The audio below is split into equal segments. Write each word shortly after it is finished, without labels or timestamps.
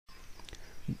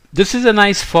This is a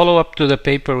nice follow-up to the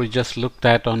paper we just looked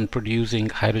at on producing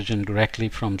hydrogen directly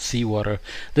from seawater.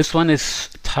 This one is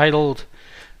titled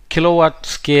Kilowatt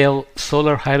Scale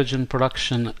Solar Hydrogen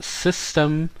Production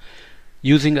System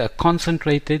Using a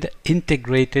Concentrated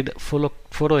Integrated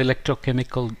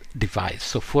Photoelectrochemical Device.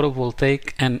 So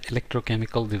photovoltaic and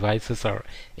electrochemical devices are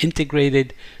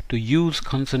integrated to use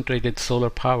concentrated solar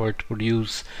power to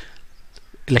produce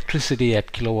electricity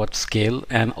at kilowatt scale,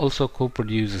 and also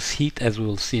co-produces heat, as we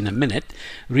will see in a minute.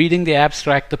 Reading the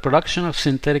abstract, the production of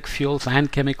synthetic fuels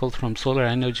and chemicals from solar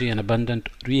energy and abundant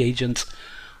reagents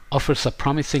offers a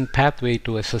promising pathway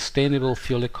to a sustainable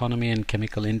fuel economy and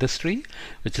chemical industry,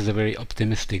 which is a very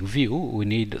optimistic view. We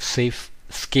need safe,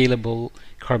 scalable,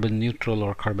 carbon neutral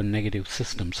or carbon negative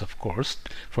systems, of course,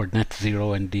 for net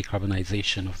zero and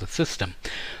decarbonization of the system.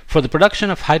 For the production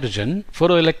of hydrogen,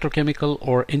 photoelectrochemical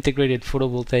or integrated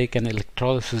photovoltaic and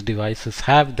electrolysis devices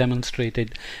have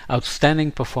demonstrated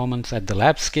outstanding performance at the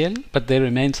lab scale, but there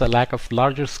remains a lack of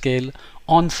larger scale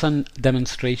on-sun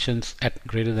demonstrations at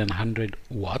greater than 100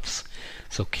 watts.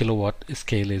 So kilowatt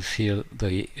scale is here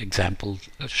the example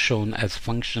shown as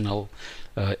functional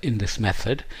in this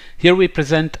method. Here we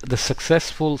present the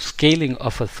successful scaling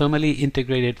of a thermally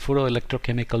integrated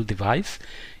photoelectrochemical device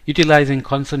utilizing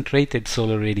concentrated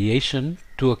solar radiation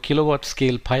to a kilowatt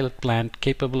scale pilot plant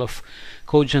capable of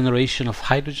cogeneration of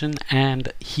hydrogen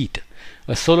and heat.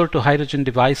 A solar to hydrogen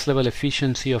device level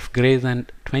efficiency of greater than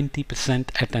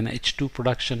 20% at an H2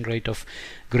 production rate of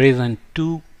greater than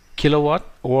 2 kilowatt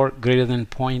or greater than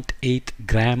 0.8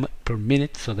 gram per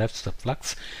minute, so that's the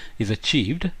flux, is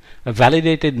achieved. A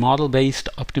validated model-based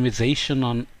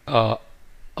optimization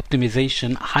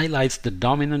highlights the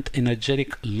dominant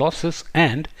energetic losses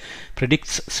and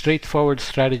predicts straightforward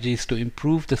strategies to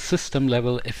improve the system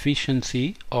level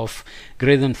efficiency of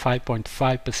greater than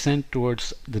 5.5%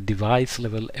 towards the device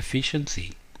level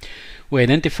efficiency. We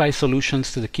identify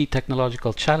solutions to the key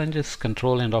technological challenges,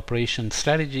 control and operation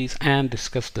strategies, and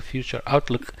discuss the future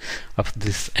outlook of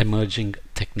this emerging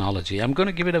technology. I'm going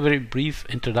to give it a very brief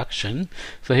introduction.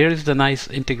 So here is the nice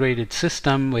integrated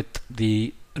system with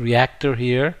the reactor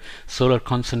here, solar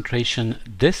concentration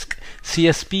disk,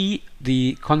 CSP,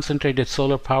 the concentrated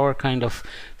solar power kind of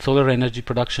solar energy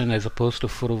production as opposed to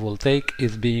photovoltaic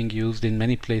is being used in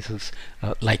many places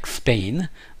like Spain.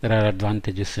 There are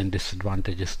advantages and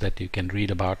disadvantages that you can read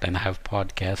about and have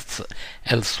podcasts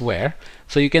elsewhere.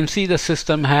 So you can see the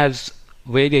system has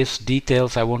various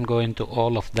details. I won't go into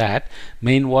all of that.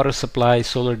 Main water supply,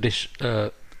 solar dish,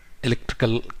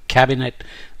 electrical cabinet.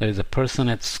 There is a person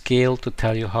at scale to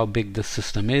tell you how big this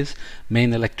system is.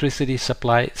 Main electricity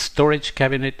supply, storage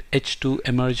cabinet, H2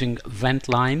 emerging vent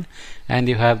line, and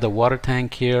you have the water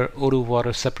tank here, O2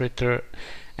 water separator,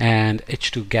 and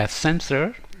H2 gas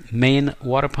sensor. Main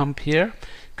water pump here,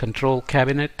 control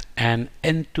cabinet, and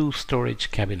N2 storage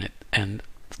cabinet. And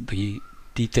the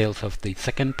details of the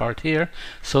second part here: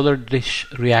 solar dish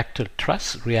reactor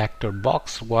truss, reactor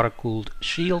box, water cooled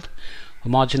shield,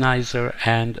 homogenizer,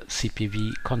 and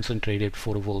CPV concentrated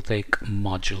photovoltaic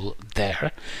module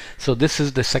there. So this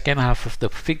is the second half of the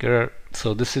figure.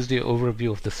 So this is the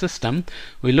overview of the system.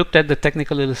 We looked at the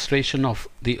technical illustration of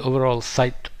the overall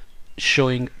site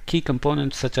showing key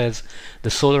components such as the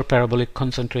solar parabolic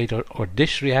concentrator or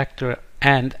dish reactor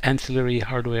and ancillary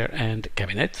hardware and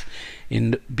cabinets.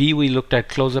 In B, we looked at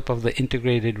close-up of the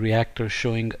integrated reactor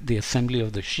showing the assembly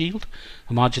of the shield,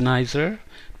 homogenizer,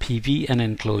 PV, and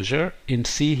enclosure. In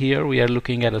C here, we are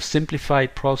looking at a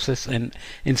simplified process and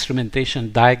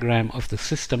instrumentation diagram of the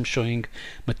system showing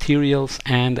materials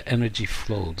and energy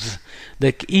flows.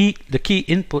 The key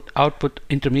input-output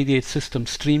intermediate system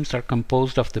streams are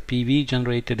composed of the PV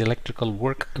generated electrical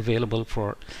work available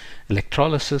for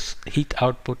electrolysis, heat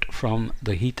output from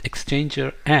the heat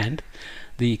exchanger, and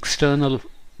the external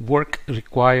work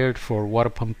required for water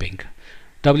pumping.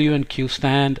 W and Q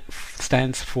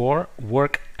stands for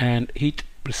work and heat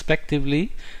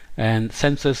respectively, and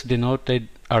sensors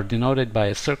are denoted by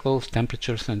a circle: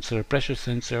 temperature sensor, pressure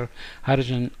sensor,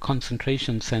 hydrogen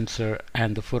concentration sensor,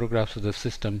 and the photographs of the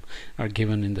system are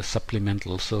given in the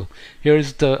supplemental. So here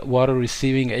is the water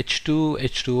receiving H2,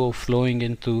 H2O flowing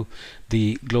into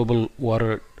the global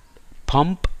water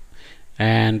pump,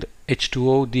 and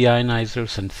H2O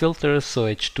deionizers and filters. So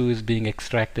H2 is being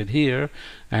extracted here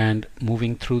and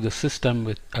moving through the system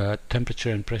with temperature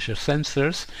and pressure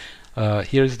sensors.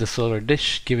 Here is the solar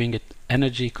dish giving it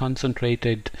energy,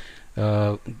 concentrated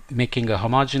making a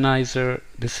homogenizer.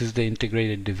 This is the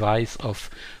integrated device of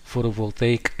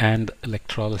photovoltaic and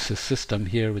electrolysis system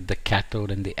here with the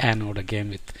cathode and the anode, again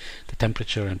with the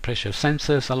temperature and pressure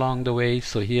sensors along the way.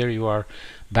 So here you are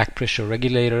back pressure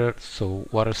regulator, so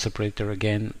water separator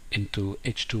again into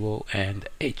H2O and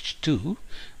H2.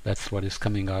 That's what is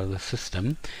coming out of the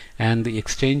system, and the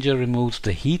exchanger removes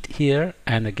the heat here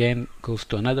and again goes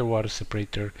to another water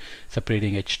separator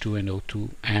separating H2 and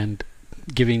O2 and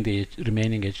giving the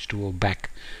remaining H2O back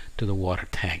to the water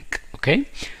tank. Okay,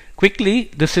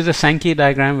 quickly, this is a Sankey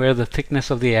diagram where the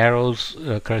thickness of the arrows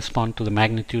correspond to the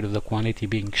magnitude of the quantity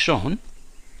being shown.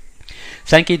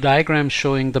 Sankey diagram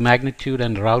showing the magnitude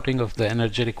and routing of the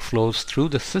energetic flows through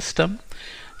the system.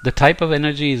 The type of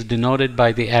energy is denoted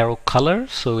by the arrow color,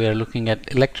 so we are looking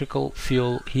at electrical,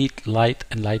 fuel, heat, light,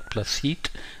 and light plus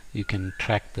heat. You can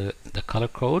track the color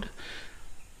code.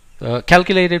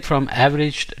 Calculated from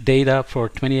averaged data for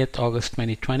 20th August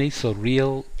 2020, so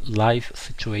real life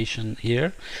situation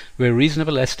here, where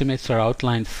reasonable estimates are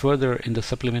outlined further in the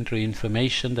supplementary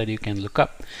information that you can look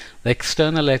up. The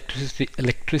external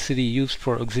electricity used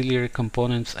for auxiliary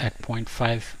components at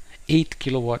 0.58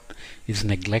 kilowatt is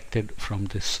neglected from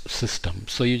this system.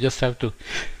 So you just have to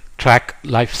track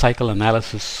life cycle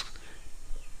analysis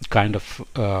kind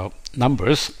of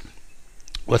numbers,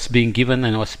 what's being given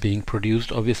and what's being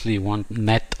produced. Obviously you want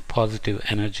net positive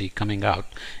energy coming out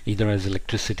either as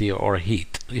electricity or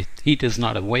heat. Heat is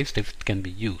not a waste if it can be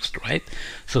used, right?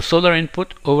 So solar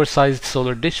input, oversized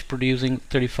solar dish producing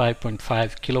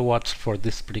 35.5 kilowatts for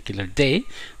this particular day.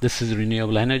 This is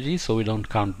renewable energy, so we don't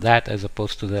count that as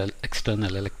opposed to the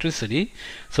external electricity.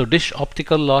 So dish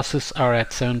optical losses are at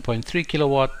 7.3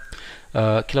 kilowatts.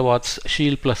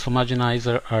 Shield plus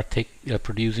homogenizer are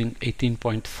producing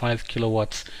 18.5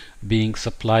 kilowatts being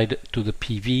supplied to the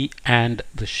PV, and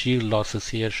the shield losses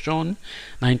here shown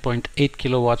 9.8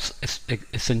 kilowatts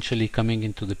essentially coming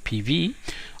into the PV,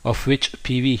 of which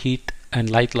PV heat and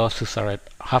light losses are at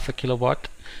half a kilowatt,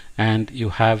 and you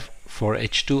have for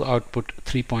H2 output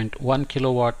 3.1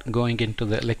 kilowatt going into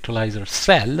the electrolyzer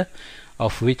cell,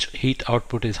 of which heat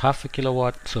output is half a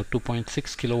kilowatt, so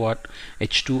 2.6 kilowatt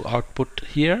H2 output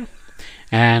here,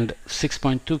 and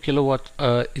 6.2 kilowatt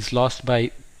is lost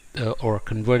by or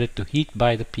converted to heat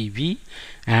by the PV,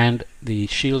 and the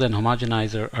shield and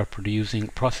homogenizer are producing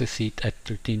process heat at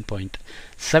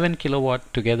 13.7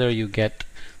 kilowatt. Together you get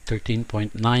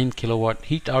 13.9 kilowatt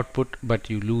heat output, but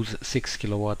you lose 6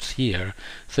 kilowatts here.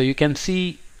 So you can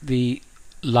see the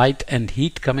light and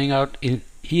heat coming out in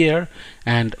here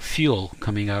and fuel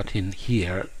coming out in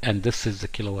here, and this is the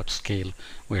kilowatt scale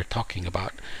we're talking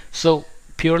about. So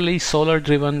purely solar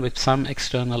driven with some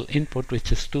external input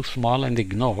which is too small and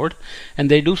ignored, and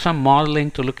they do some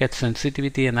modeling to look at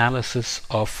sensitivity analysis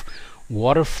of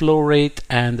water flow rate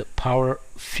and power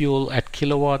fuel at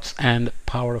kilowatts and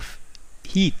power of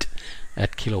heat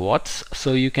at kilowatts.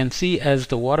 So you can see as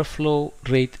the water flow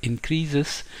rate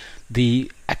increases,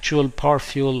 the actual power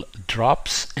fuel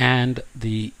drops and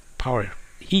the power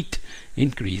heat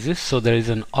increases. So there is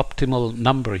an optimal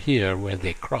number here where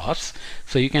they cross.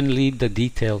 So you can read the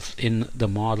details in the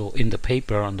model, in the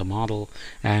paper on the model,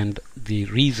 and the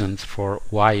reasons for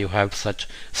why you have such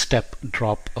step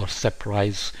drop or step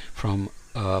rise from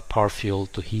power fuel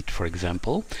to heat, for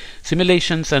example.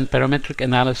 Simulations and parametric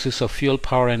analysis of fuel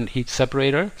power and heat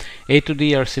separator. A to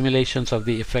D are simulations of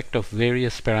the effect of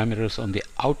various parameters on the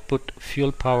output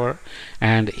fuel power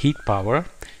and heat power.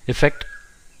 Effect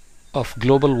of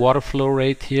global water flow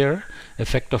rate here.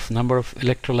 Effect of number of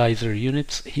electrolyzer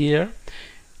units here.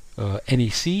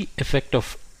 NEC. Effect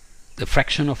of the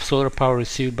fraction of solar power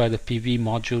received by the PV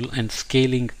module and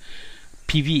scaling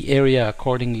PV area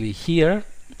accordingly here.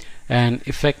 And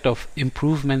effect of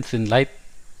improvements in light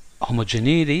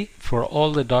homogeneity for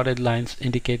all the dotted lines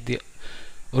indicate the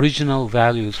original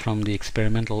values from the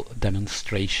experimental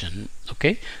demonstration.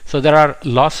 Okay, so there are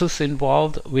losses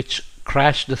involved which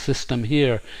crash the system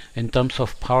here in terms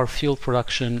of power fuel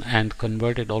production and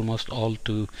convert it almost all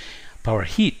to power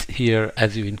heat here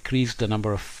as you increase the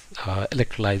number of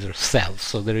electrolyzer cells.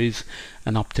 So there is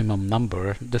an optimum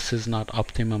number. This is not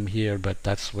optimum here, but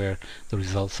that's where the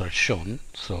results are shown.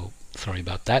 So sorry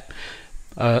about that.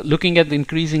 Looking at the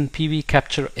increasing PV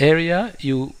capture area,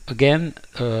 you again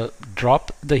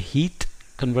drop the heat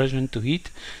conversion to heat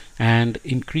and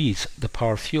increase the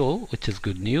power fuel, which is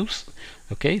good news.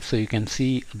 Okay, so you can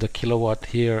see the kilowatt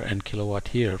here and kilowatt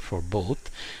here for both.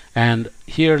 And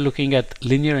here looking at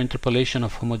linear interpolation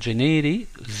of homogeneity,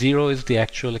 0 is the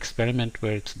actual experiment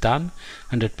where it's done,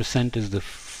 100% is the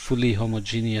fully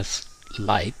homogeneous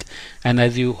light, and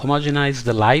as you homogenize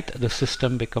the light, the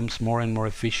system becomes more and more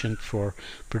efficient for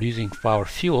producing power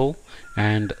fuel,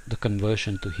 and the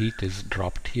conversion to heat is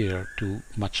dropped here to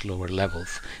much lower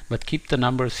levels. But keep the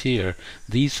numbers here.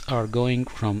 These are going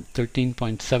from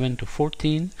 13.7 to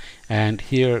 14, and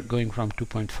here going from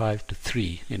 2.5 to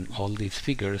 3. In all these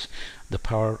figures, the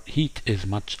power heat is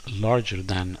much larger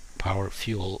than power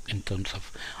fuel in terms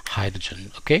of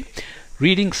hydrogen. Okay,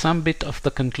 reading some bit of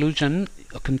the conclusion,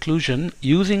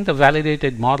 using the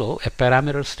validated model, a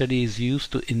parameter study is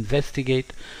used to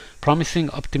investigate promising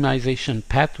optimization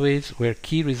pathways, where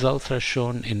key results are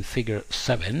shown in figure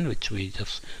 7, which we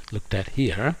just looked at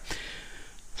here.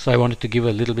 So I wanted to give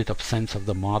a little bit of sense of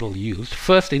the model used.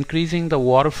 First, increasing the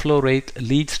water flow rate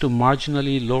leads to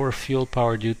marginally lower fuel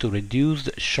power due to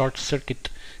reduced short circuit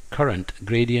current.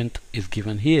 Gradient is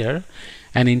given here,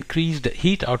 and increased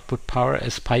heat output power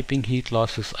as piping heat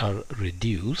losses are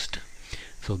reduced.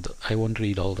 So I won't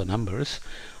read all the numbers.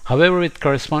 However, with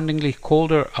correspondingly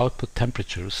colder output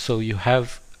temperatures, so you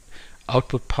have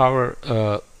output power,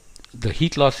 the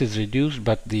heat loss is reduced,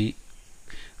 but the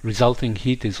resulting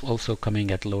heat is also coming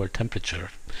at lower temperature.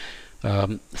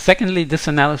 Secondly, this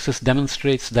analysis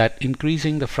demonstrates that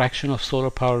increasing the fraction of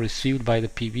solar power received by the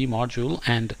PV module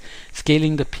and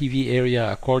scaling the PV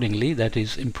area accordingly, that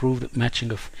is improved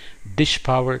matching of dish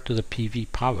power to the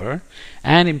PV power,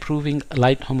 and improving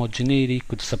light homogeneity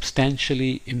could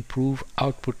substantially improve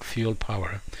output fuel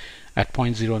power at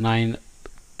 0.09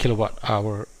 kilowatt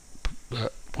hour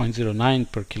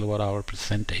 0.09 per kilowatt hour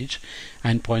percentage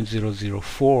and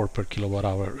 0.004 per kilowatt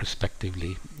hour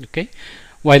respectively, okay,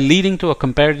 while leading to a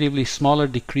comparatively smaller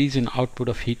decrease in output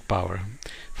of heat power.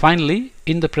 Finally,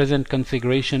 in the present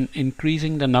configuration,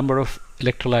 increasing the number of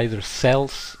electrolyzer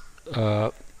cells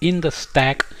in the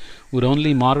stack would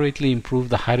only moderately improve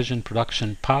the hydrogen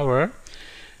production power,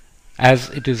 as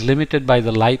it is limited by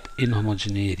the light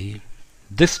inhomogeneity.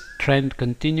 This trend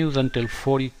continues until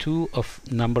 42 of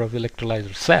number of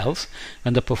electrolyzer cells,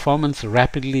 when the performance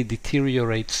rapidly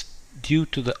deteriorates due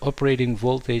to the operating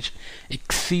voltage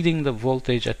exceeding the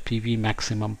voltage at PV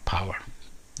maximum power.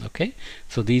 Okay,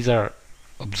 so these are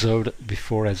observed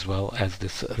before as well, as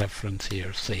this reference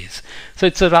here says. So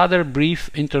it's a rather brief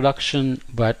introduction,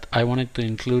 but I wanted to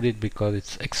include it because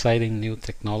it's exciting new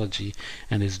technology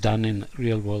and is done in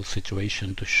real world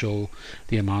situation to show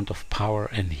the amount of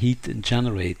power and heat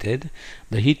generated.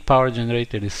 The heat power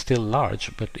generated is still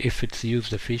large, but if it's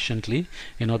used efficiently,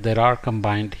 there are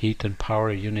combined heat and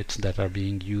power units that are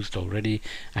being used already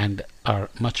and are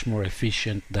much more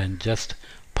efficient than just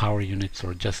power units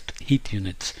or just heat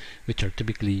units, which are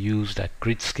typically used at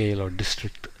grid scale or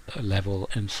district level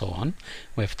and so on.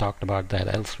 We've talked about that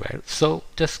elsewhere. So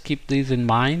just keep these in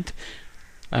mind.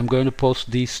 I'm going to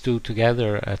post these two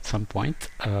together at some point.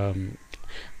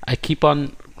 I keep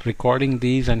on recording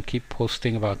these and keep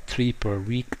posting about 3 per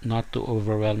week, not to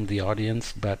overwhelm the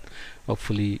audience, but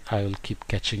hopefully I will keep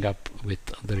catching up with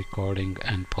the recording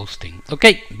and posting.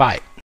 Okay, bye.